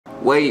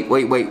Wait.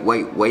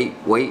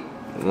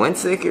 1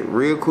 second,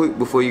 real quick,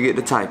 before you get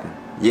to typing.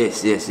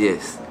 Yes.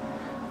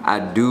 I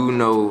do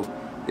know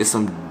there's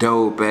some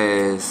dope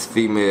ass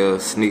female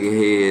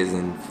sneakerheads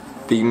and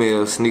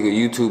female sneaker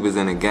YouTubers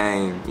in the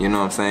game. You know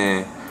what I'm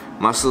saying?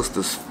 My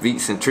sister's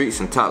Feats and Treats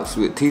and Talks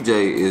with TJ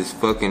is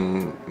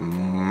fucking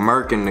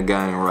murking the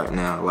game right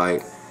now.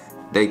 Like,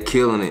 they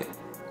killing it.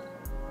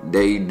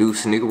 They do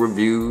sneaker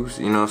reviews,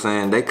 you know what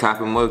I'm saying? They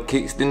copy more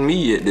kicks than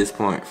me at this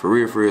point, for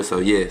real. So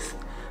yes,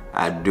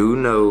 I do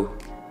know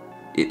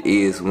it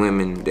is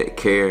women that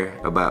care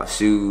about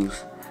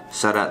shoes.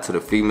 Shout out to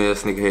the female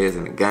sneakerheads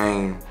in the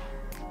game.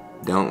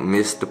 Don't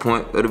miss the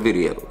point of the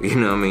video. You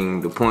know what I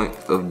mean? The point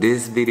of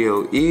this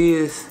video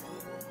is,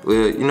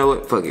 well, you know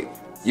what? Fuck it.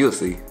 You'll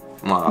see.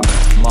 Mob,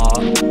 wet,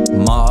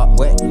 mob,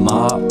 wet,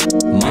 mob,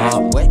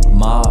 wet,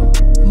 mob,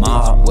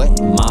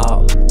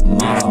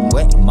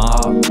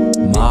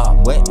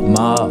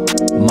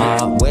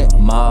 wet,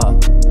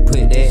 mob.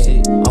 Put that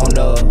shit on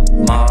the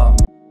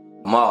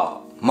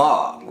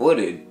mob. What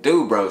it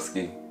do,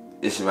 broski?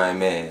 It's your main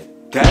man,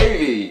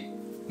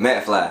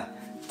 DaveyMcFlyy.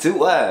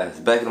 2 eyes,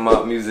 back in the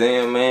mob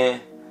museum, man.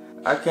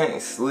 I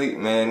can't sleep,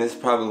 man. It's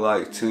probably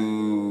like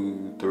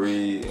 2,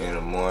 3 in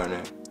the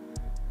morning.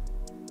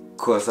 Of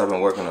course, I've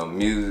been working on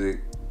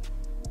music,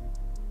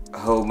 a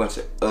whole bunch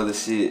of other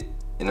shit,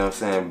 you know what I'm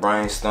saying,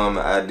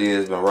 brainstorming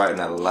ideas, been writing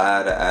a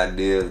lot of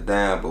ideas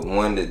down, but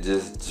one that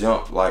just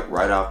jumped like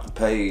right off the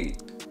page.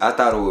 I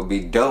thought it would be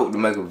dope to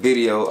make a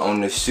video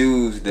on the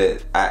shoes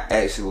that I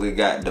actually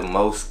got the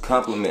most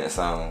compliments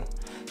on,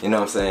 you know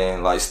what I'm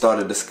saying, like start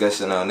a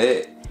discussion on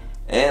that.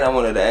 And I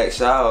wanted to ask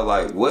y'all,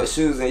 like, what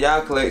shoes in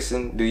y'all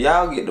collection do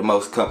y'all get the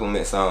most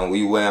compliments on when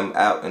you wear them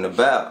out and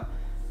about?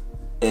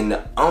 And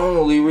the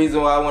only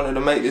reason why I wanted to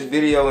make this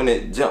video and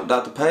it jumped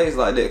out the page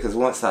like that, because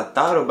once I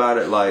thought about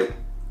it, like,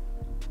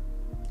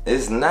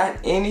 it's not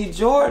any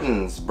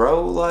Jordans,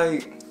 bro.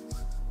 Like,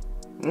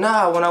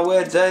 nah, when I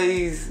wear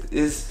J's,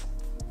 it's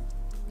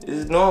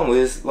normal.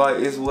 It's like,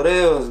 it's what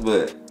else.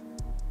 But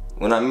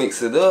when I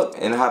mix it up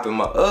and hop in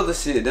my other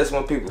shit, that's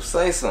when people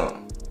say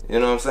something. You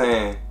know what I'm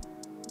saying?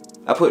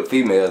 I put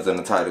females in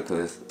the title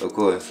because, of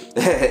course,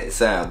 it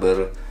sounds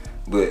better.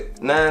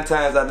 But 9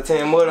 times out of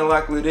 10, more than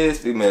likely it is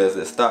females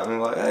that stop me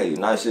like, hey,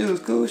 nice shoes,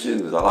 cool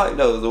shoes, I like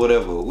those or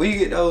whatever. We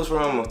get those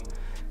from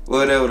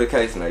whatever the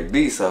case may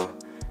be. So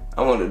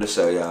I wanted to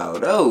show y'all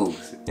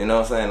those. You know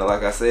what I'm saying?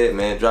 Like I said,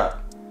 man,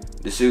 drop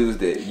the shoes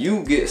that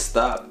you get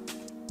stopped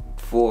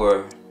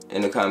for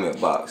in the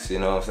comment box. You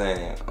know what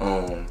I'm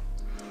saying?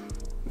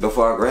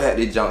 Before I grab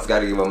these junks,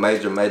 gotta give a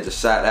major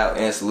shout out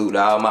and salute to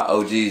all my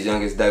OGs,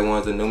 youngest day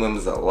ones, and new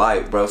members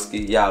alike,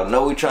 broski. Y'all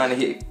know we trying to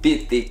hit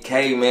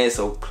 50K, man,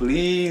 so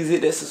please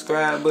hit that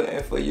subscribe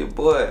button for your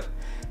boy.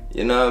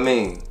 You know what I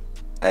mean?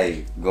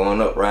 Hey,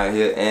 going up right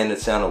here and the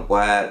channel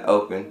wide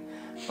open.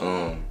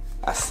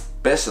 I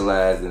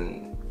specialize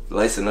in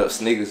lacing up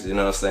sneakers, you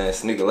know what I'm saying?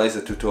 Sneaker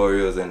lacing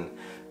tutorials and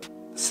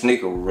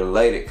sneaker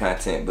related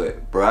content.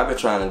 But bro, I've been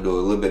trying to do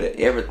a little bit of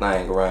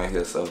everything around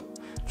here, so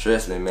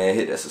trust me, man,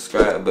 hit that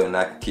subscribe button.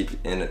 I can keep you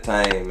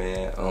entertained,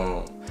 man.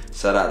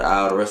 Shout out to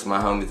all the rest of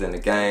my homies in the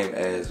game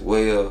as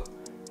well.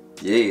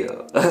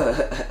 Yeah.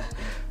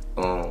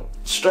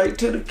 Straight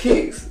to the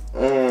kicks.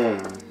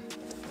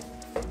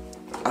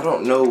 I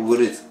don't know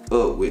what is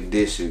up with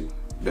this shoe.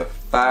 The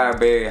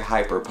Fireberry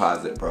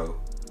Hyperposit, bro.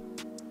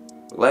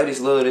 Ladies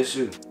love this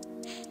shoe.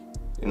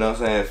 You know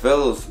what I'm saying?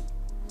 Fellas,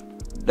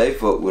 they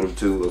fuck with them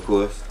too, of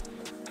course.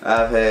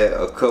 I've had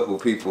a couple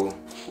people,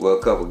 well,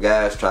 a couple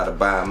guys try to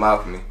buy them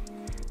off me.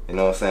 You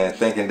know what I'm saying?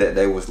 Thinking that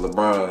they was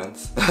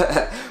LeBrons.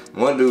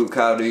 One dude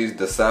called these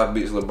the South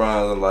Beach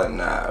LeBrons. I'm like,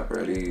 nah,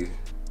 bro, these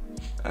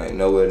ain't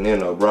nowhere near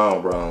no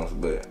Brons.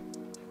 But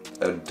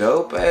a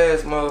dope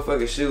ass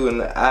motherfucking shoe,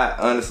 and I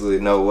honestly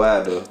know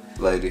why the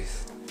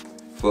ladies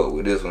fuck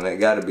with this one. It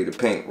gotta be the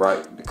pink,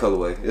 right? The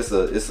colorway. It's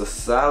a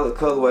solid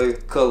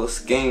colorway, color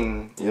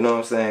scheme. You know what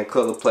I'm saying?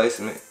 Color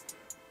placement.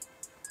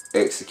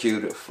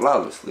 Executed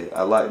flawlessly.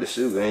 I like the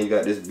shoe, and you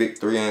got this big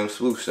 3M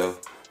swoosh. So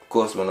of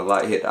course when the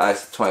light hit the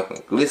ice, twinkle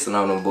and glisten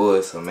on them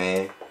boys. So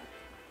man,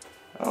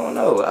 I don't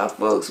know, I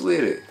fucks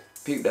with it.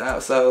 Peep the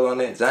outsole on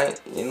that jank,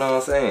 you know what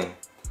I'm saying?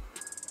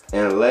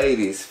 And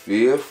ladies,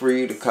 feel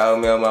free to call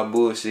me on my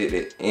bullshit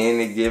at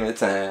any given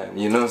time.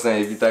 You know what I'm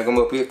saying? If you think I'm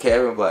up here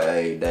capping, like,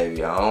 hey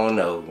Davey, I don't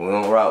know, we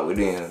don't rock with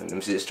them.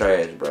 Them shit's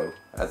trash, bro.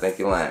 I think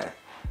you're lying.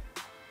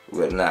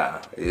 But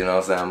nah, you know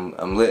what I'm saying?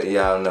 I'm letting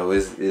y'all know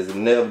it's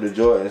never the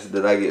Jordans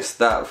that I get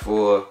stopped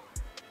for.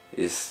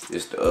 It's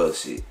the other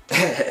shit.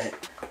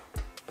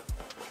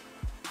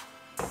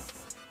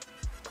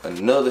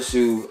 Another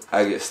shoe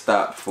I get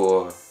stopped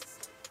for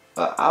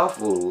an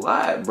awful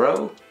lot,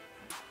 bro.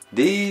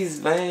 These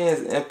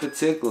Vans in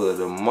particular,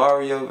 the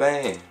Mario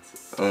Vans.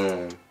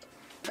 I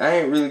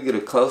ain't really get a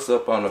close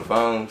up on the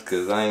phones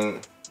because I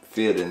ain't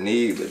feel the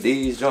need, but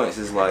these joints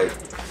is like,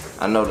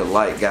 I know the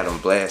light got them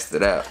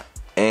blasted out.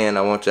 And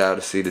I want y'all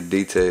to see the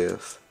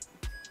details.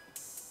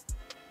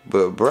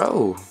 But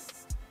bro,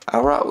 I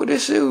rock with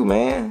this shoe,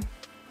 man.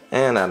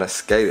 And I done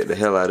skated the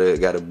hell out of it.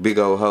 Got a big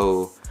old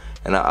hole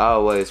And I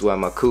always wear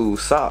my cool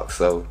socks,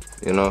 so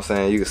you know what I'm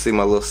saying, you can see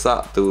my little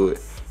sock through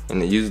it,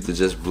 and it usually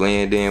just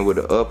blend in with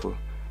the upper.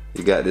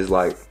 You got this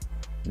like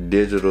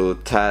digital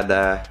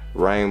tie-dye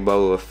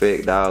rainbow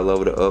effect all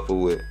over the upper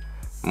with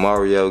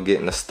Mario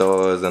getting the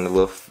stars and the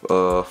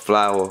little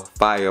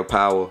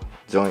firepower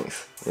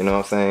joints, you know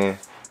what I'm saying,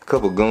 a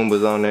couple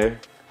Goombas on there.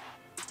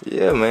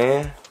 Yeah,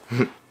 man.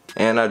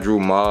 And I drew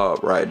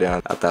Mob right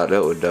down. I thought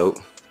that was dope.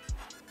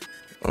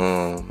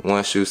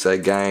 One shoe say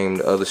game,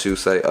 the other shoe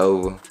say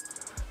over.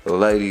 The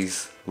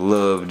ladies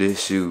love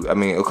this shoe. I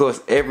mean, of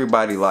course,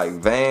 everybody like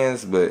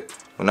Vans, but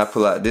when I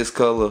pull out this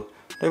color,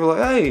 they be like,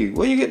 hey,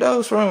 where you get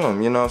those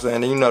from? You know what I'm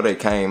saying? And you know they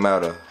came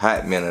out a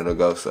hot minute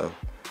ago, so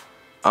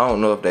I don't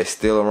know if they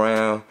still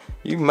around.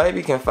 You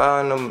maybe can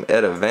find them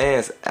at a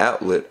Vans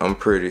outlet, I'm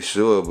pretty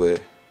sure,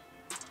 but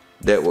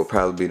that would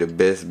probably be the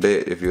best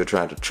bet if you're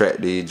trying to track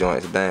these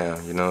joints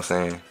down, you know what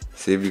I'm saying?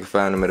 See if you can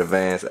find them at a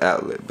Vans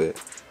outlet,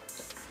 but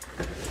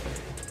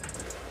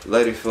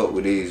ladies fuck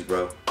with these,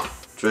 bro.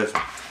 Trust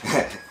me.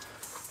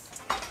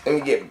 Let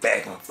me get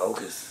back on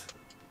focus.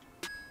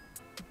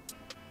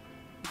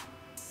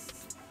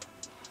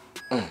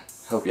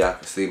 Hope y'all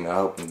can see me. I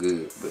hope I'm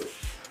good, but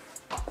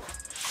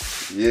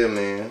yeah,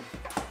 man.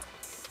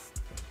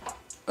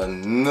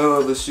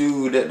 Another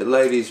shoe that the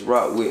ladies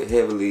rock with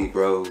heavily,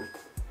 bro.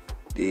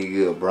 These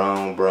good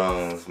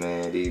Browns,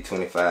 man. These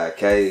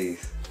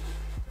 25Ks.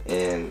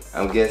 And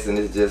I'm guessing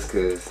it's just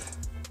cause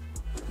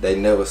they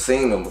never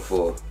seen them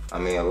before. I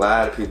mean, a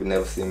lot of people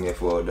never seen me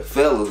before. The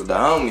fellas, the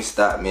homies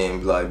stop me and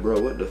be like, bro,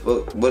 what the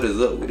fuck? What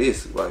is up with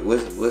this? Like,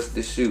 what's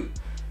this shoe?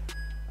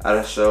 I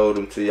done showed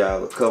them to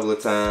y'all a couple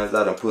of times.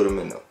 I done put them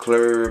in the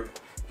club.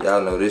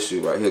 Y'all know this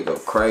shoe right here go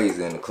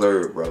crazy in the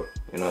club, bro.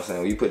 You know what I'm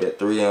saying? When you put that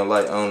 3M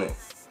light on it,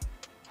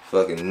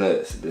 fucking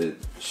nuts. The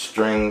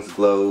strings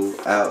glow,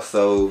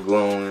 outsole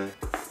glowing.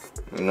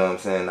 You know what I'm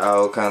saying?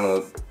 All kind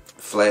of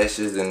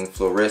flashes and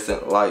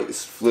fluorescent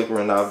lights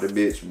flickering off the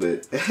bitch,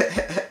 but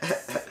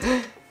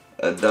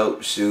a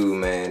dope shoe,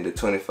 man. The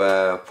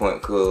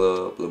 25-point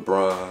color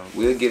LeBron.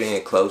 We'll get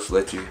in close,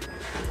 let you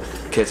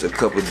catch a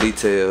couple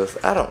details.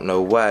 I don't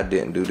know why I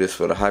didn't do this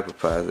for the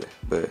Hyperposit,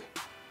 but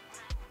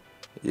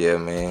yeah,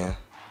 man.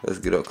 Let's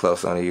get up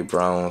close on these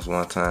Browns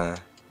one time.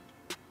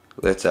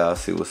 Let y'all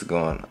see what's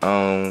going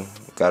on.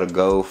 Gotta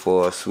go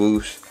for a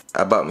swoosh.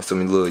 I bought me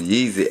some little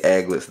Yeezy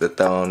aglets to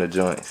throw on the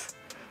joints.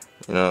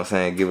 You know what I'm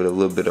saying? Give it a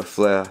little bit of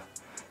flair.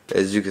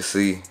 As you can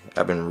see,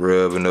 I've been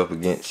rubbing up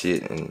against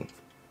shit and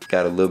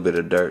got a little bit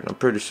of dirt. I'm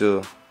pretty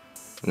sure.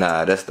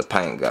 Nah, that's the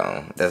paint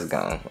gone. That's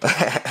gone.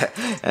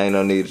 Ain't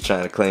no need to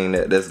try to clean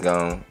that. That's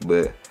gone.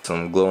 But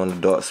some glow in the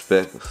dark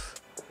speckles.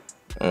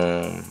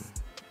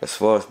 As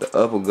far as the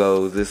upper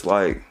goes, it's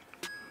like,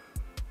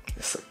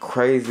 it's a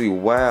crazy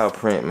wild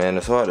print, man.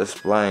 It's hard to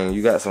explain.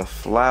 You got some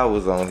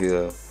flowers on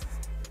here.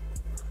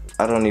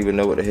 I don't even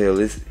know what the hell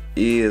this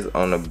is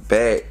on the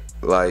back.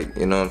 Like,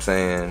 you know what I'm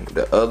saying?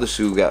 The other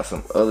shoe got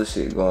some other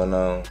shit going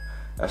on.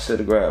 I should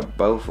have grabbed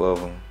both of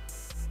them.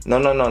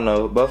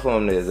 No. Both of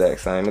them the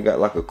exact same. It got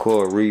like a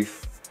coral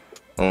reef.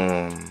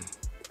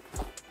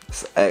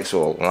 It's an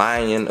actual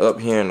lion up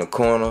here in the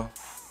corner.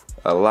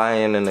 A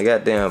lion and a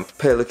goddamn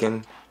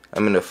pelican. I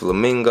mean a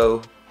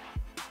flamingo.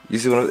 You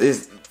see what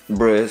it's,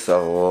 bruh, it's a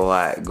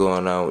lot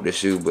going on with the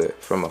shoe, but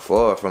from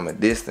afar, from a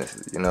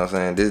distance, you know what I'm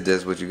saying? This is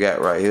just what you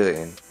got right here,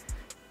 and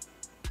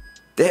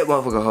that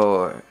motherfucker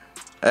hard.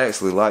 I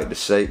actually like the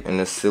shape and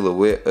the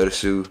silhouette of the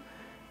shoe.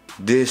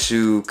 This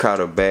shoe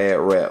caught a bad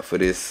rap for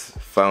this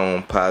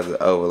foam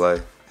posit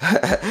overlay.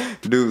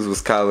 Dudes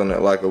was calling it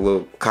like a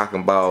little cock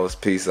and balls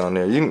piece on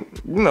there. You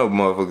know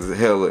motherfuckers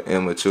hella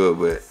immature,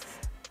 but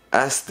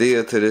I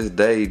still to this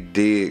day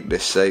dig the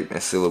shape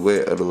and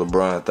silhouette of the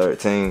LeBron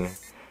 13.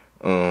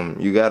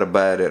 You gotta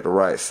buy it at the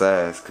right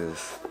size,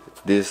 cause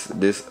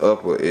this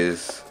upper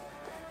is,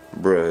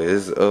 bruh,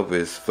 this upper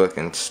is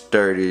fucking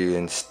sturdy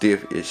and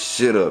stiff as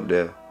shit up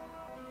there.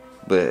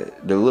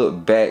 But to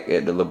look back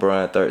at the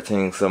LeBron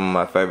 13, some of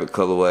my favorite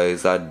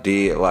colorways, I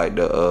did like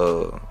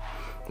the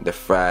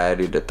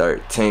Friday the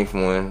 13th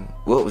one.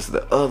 What was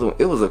the other one?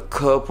 It was a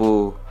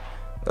couple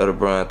of the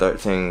LeBron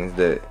 13s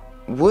that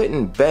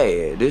wasn't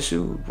bad. This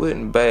shoe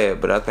wasn't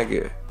bad, but I think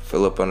it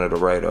fell up under the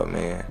radar,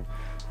 man.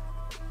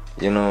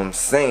 You know what I'm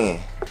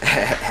saying?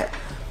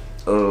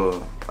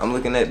 I'm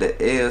looking at the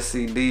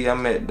LCD.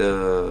 I'm at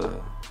the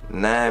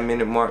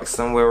 9-minute mark,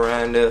 somewhere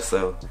around there,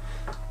 so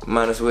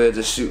might as well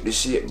just shoot the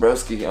shit,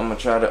 broski. I'm gonna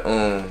try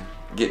to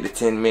get to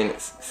 10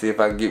 minutes. See if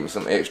I can get me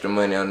some extra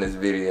money on this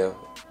video.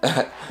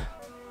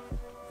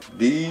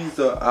 These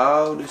are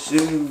all the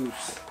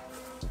shoes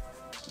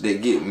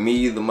that get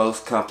me the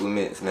most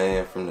compliments,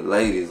 man, from the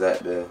ladies out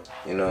there.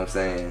 You know what I'm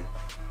saying?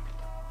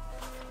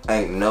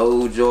 Ain't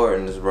no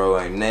Jordans, bro.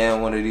 Ain't now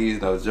one of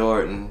these no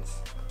Jordans.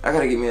 I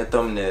gotta get me a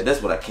thumbnail.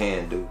 That's what I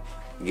can do.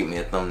 Get me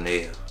a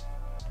thumbnail.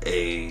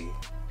 Hey.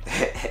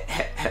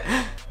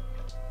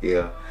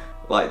 Yeah.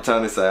 Like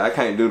Tony said, I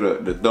can't do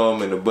the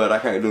thumb in the butt. I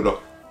can't do the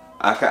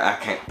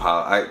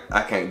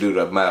I can't do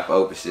the mouth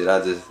open shit.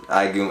 I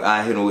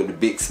hit him with the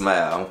big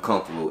smile. I'm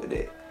comfortable with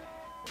that.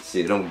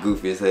 Shit, I'm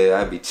goofy as hell.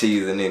 I be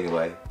cheesing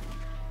anyway.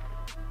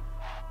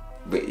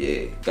 But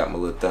yeah, got my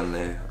little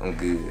thumbnail. I'm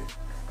good.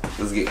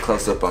 Let's get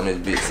close up on this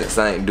bitch since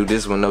I ain't do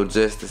this one no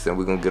justice, and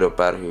we gonna get up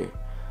out of here.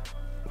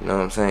 You know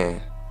what I'm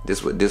saying?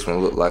 This what this one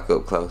look like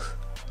up close.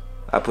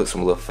 I put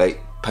some little fake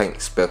paint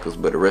speckles,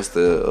 but the rest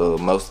of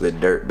most of the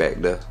dirt back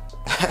there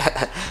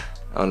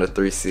on the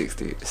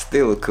 360. It's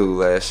still a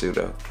cool ass shoe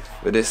though.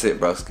 But that's it,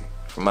 broski.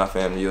 From my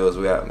family, yours,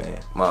 we out, man.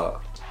 Mob,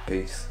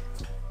 peace.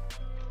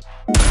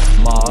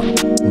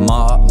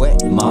 Mob,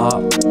 wet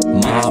mob, wet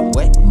mob,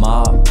 wet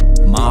mob,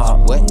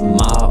 wet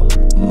mob,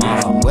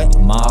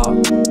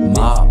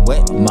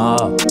 wet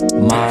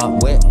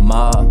mob, wet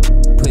mob.